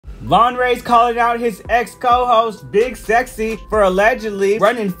Von Ray's calling out his ex-co-host BigSexy for allegedly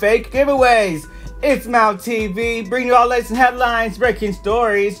running fake giveaways. It's Mount TV, bringing you all latest headlines, breaking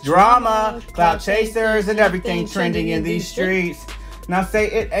stories, drama, clout chasers, and everything trending in these streets. Now say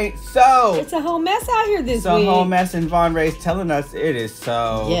it ain't so. It's a whole mess out here this week. It's a whole mess, and Von Ray's telling us it is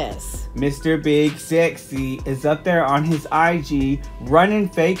so. Yes. Mr. BigSexy is up there on his IG running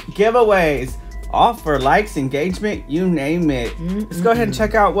fake giveaways. All for likes, engagement, you name it. Let's go ahead and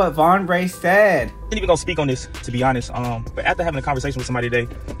check out what Von Ray said. I'm not even gonna speak on this, to be honest. But after having a conversation with somebody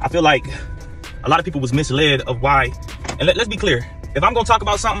today, I feel like a lot of people was misled of why. And let's be clear. If I'm gonna talk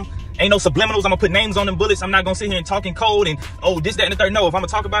about something, ain't no subliminals. I'm gonna put names on them bullets. I'm not gonna sit here and talk in code and this, that, and the third. No, if I'm gonna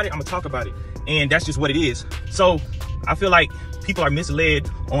talk about it, I'm gonna talk about it. And that's just what it is. So I feel like people are misled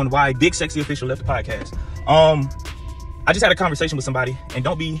on why BigSexy Official left the podcast. I just had a conversation with somebody, and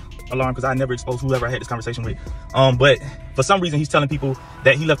don't be alarmed because I never exposed whoever I had this conversation with. But for some reason, he's telling people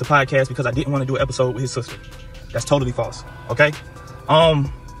that he left the podcast because I didn't want to do an episode with his sister. That's totally false, okay? I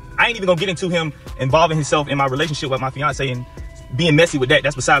ain't even gonna get into him involving himself in my relationship with my fiance and being messy with that.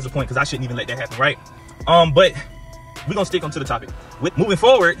 That's besides the point because I shouldn't even let that happen, right? But we're gonna stick onto the topic. Moving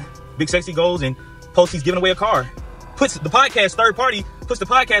forward, BigSexy goes and posts he's giving away a car. Puts the podcast third party, puts the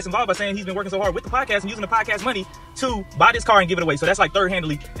podcast involved by saying he's been working so hard with the podcast and using the podcast money to buy this car and give it away. So that's like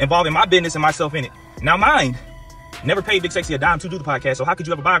third-handedly involving my business and myself in it. Now mine never paid BigSexy a dime to do the podcast. So how could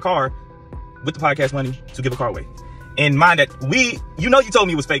you ever buy a car with the podcast money to give a car away? And mind that you told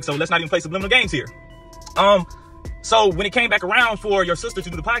me it was fake, so let's not even play subliminal games here. So when it came back around for your sister to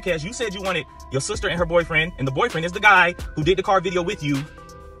do the podcast, you said you wanted your sister and her boyfriend, and the boyfriend is the guy who did the car video with you.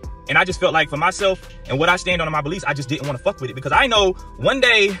 And I just felt like for myself and what I stand on in my beliefs, I just didn't want to fuck with it because I know one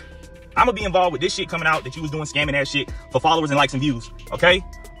day I'm gonna be involved with this shit coming out that you was doing scamming ass shit for followers and likes and views. Okay.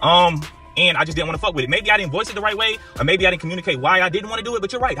 And I just didn't want to fuck with it. Maybe I didn't voice it the right way, or maybe I didn't communicate why I didn't want to do it.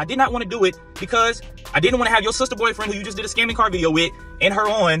 But you're right. I did not want to do it because I didn't want to have your sister boyfriend who you just did a scamming car video with and her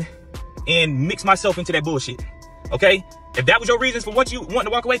on and mix myself into that bullshit. Okay. If that was your reasons for what you wanting to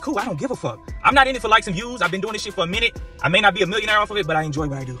walk away, cool. I don't give a fuck. I'm not in it for likes and views. I've been doing this shit for a minute. I may not be a millionaire off of it, but I enjoy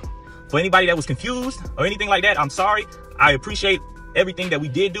what I do. For anybody that was confused or anything like that, I'm sorry. I appreciate everything that we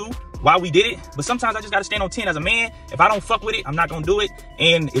did do while we did it. But sometimes I just got to stand on 10 as a man. If I don't fuck with it, I'm not going to do it.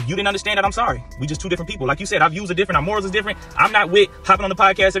 And if you didn't understand that, I'm sorry. We just two different people. Like you said, our views are different. Our morals are different. I'm not with hopping on the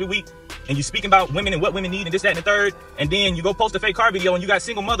podcast every week and you speaking about women and what women need and this, that, and the third. And then you go post a fake car video and you got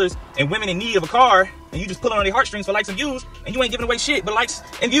single mothers and women in need of a car and you just pulling on their heartstrings for likes and views and you ain't giving away shit but likes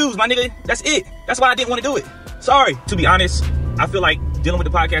and views, my nigga. That's it. That's why I didn't want to do it. Sorry. To be honest, I feel like dealing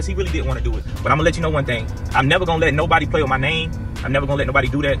with the podcast, he really didn't want to do it. But I'm gonna let you know one thing. I'm never gonna let nobody play with my name. I'm never gonna let nobody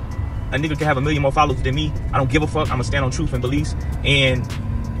do that. A nigga can have a million more followers than me. I don't give a fuck. I'm gonna stand on truth and beliefs. And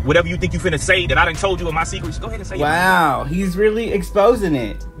whatever you think you finna say that I done told you of my secrets, go ahead and say it. Wow, he's really exposing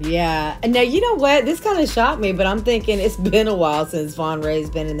it. Yeah. And now, you know what? This kind of shocked me, but I'm thinking it's been a while since Von Ray's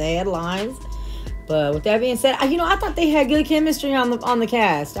been in the headlines. But with that being said, I thought they had good chemistry on the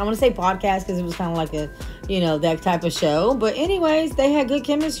cast. I want to say podcast because it was kind of like a, that type of show. But anyways, they had good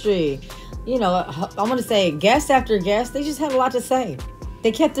chemistry. I want to say guest after guest, they just had a lot to say.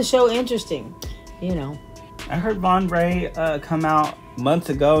 They kept the show interesting, I heard Von Ray come out months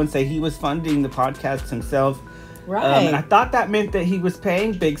ago and say he was funding the podcast himself. Right. And I thought that meant that he was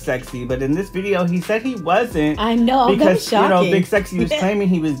paying BigSexy, but in this video he said he wasn't. I know, because that was shocking. BigSexy was claiming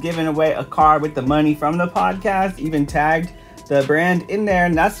he was giving away a car with the money from the podcast, even tagged the brand in there,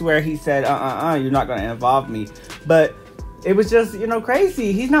 and that's where he said, you're not going to involve me. But it was just,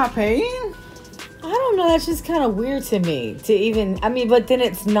 crazy. He's not paying. I don't know. That's just kind of weird to me. But then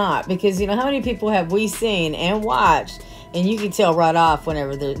it's not, because how many people have we seen and watched? And you can tell right off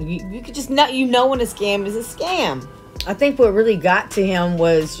whenever you could just not, when a scam is a scam. I think what really got to him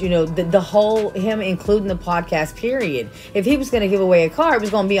was, the whole, him including the podcast, period. If he was going to give away a car, it was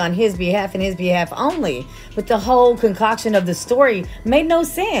going to be on his behalf and his behalf only. But the whole concoction of the story made no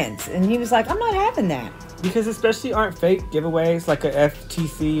sense. And he was like, I'm not having that. Because especially aren't fake giveaways like a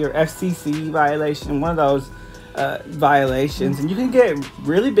FTC or FCC violation, one of those violations, and you can get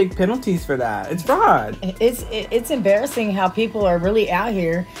really big penalties for that. It's fraud. It's embarrassing how people are really out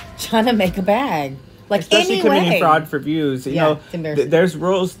here trying to make a bag. Like, especially committing fraud for views. It's embarrassing. There's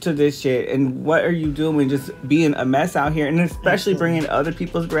rules to this shit, and what are you doing? Just being a mess out here, and especially bringing other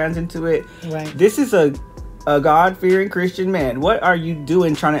people's brands into it. Right. This is a God-fearing Christian man. What are you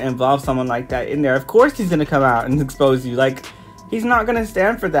doing trying to involve someone like that in there? Of course he's gonna come out and expose you. Like, he's not gonna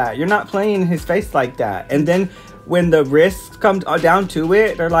stand for that. You're not playing in his face like that. And then when the risks come down to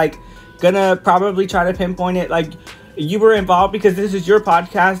it, they're like gonna probably try to pinpoint it like you were involved because this is your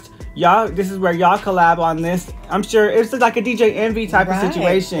podcast. y'all, this is where y'all collab on this. I'm sure it's like a DJ Envy type of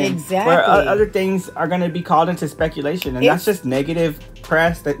situation. Exactly. Where other things are going to be called into speculation. And that's just negative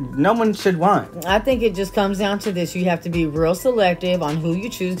press that no one should want. I think it just comes down to this. You have to be real selective on who you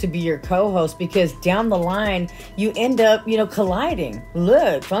choose to be your co-host, because down the line, you end up, colliding.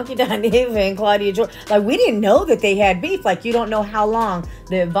 Look, Funky Dineva and Claudia Jordan. Like, we didn't know that they had beef. Like, you don't know how long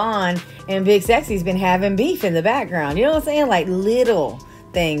that Vaughn and Big Sexy's been having beef in the background. You know what I'm saying? Like, little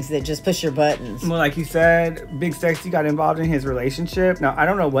things that just push your buttons. Well, like you said, Big Sexy got involved in his relationship. Now, I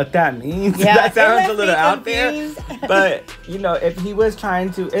don't know what that means. Yeah, that sounds a little out there. But, if he was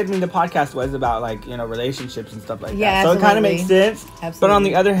trying to, the podcast was about, like, relationships and stuff like that. So it kind of makes sense. Absolutely. But on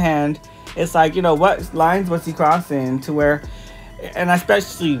the other hand, it's like, what lines was he crossing to where, and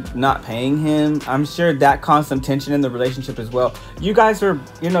especially not paying him, I'm sure that caused some tension in the relationship as well. You guys were,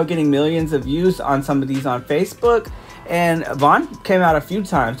 getting millions of views on some of these on Facebook. And Vaughn came out a few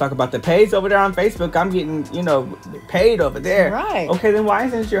times, talk about the pays over there on Facebook. I'm getting, paid over there. Right. Okay, then why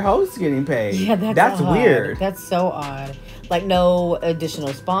isn't your host getting paid? Yeah, that's weird. That's so odd. Like, no additional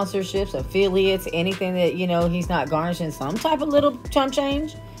sponsorships, affiliates, anything that, he's not garnishing some type of little chump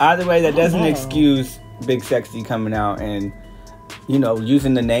change. Either way, that doesn't excuse Big Sexy coming out and,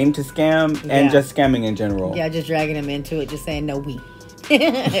 using the name to scam and just scamming in general. Yeah, just dragging him into it, just saying, no, we.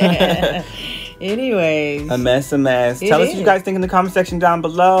 Anyways, a mess. Tell us what you guys think in the comment section down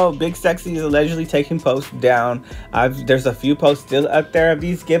below. Big Sexy is allegedly taking posts down. There's a few posts still up there of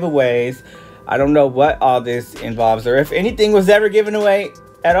these giveaways. I don't know what all this involves or if anything was ever given away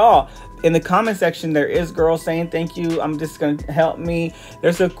at all. In the comment section, there is girls saying thank you. I'm just going to help me.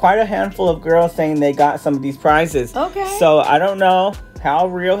 There's quite a handful of girls saying they got some of these prizes. Okay. So I don't know how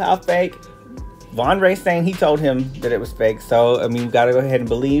real, how fake. Von Ray saying he told him that it was fake. So, we got to go ahead and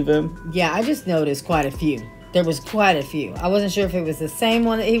believe him. Yeah, I just noticed quite a few. There was quite a few. I wasn't sure if it was the same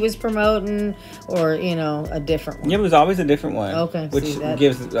one that he was promoting or, a different one. Yeah, it was always a different one. Okay. Which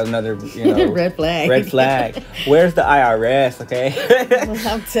gives another, red flag. Red flag. Where's the IRS, okay?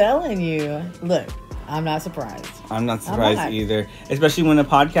 Well, I'm telling you. Look, I'm not surprised. I'm not surprised either. Especially when the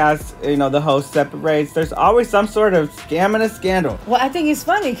podcast, the host separates. There's always some sort of scam and a scandal. Well, I think it's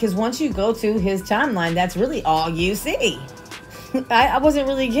funny because once you go to his timeline, that's really all you see. I wasn't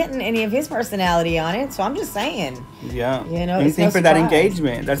really getting any of his personality on it, so I'm just saying. Yeah. Anything for that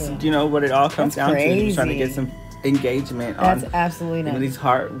engagement. That's, what it all comes down to. You're trying to get some engagement that's on absolutely nuts. These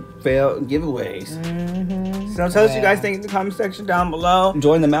heartfelt giveaways. Mm-hmm. So tell us what you guys think in the comment section down below.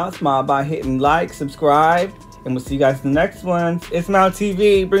 Join the Mouth Mob by hitting like, subscribe, and we'll see you guys in the next one. It's Mouth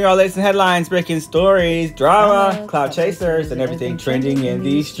TV. Bring all latest headlines, breaking stories, drama, clout chasers, and everything trending in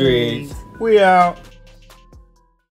these streets. We out.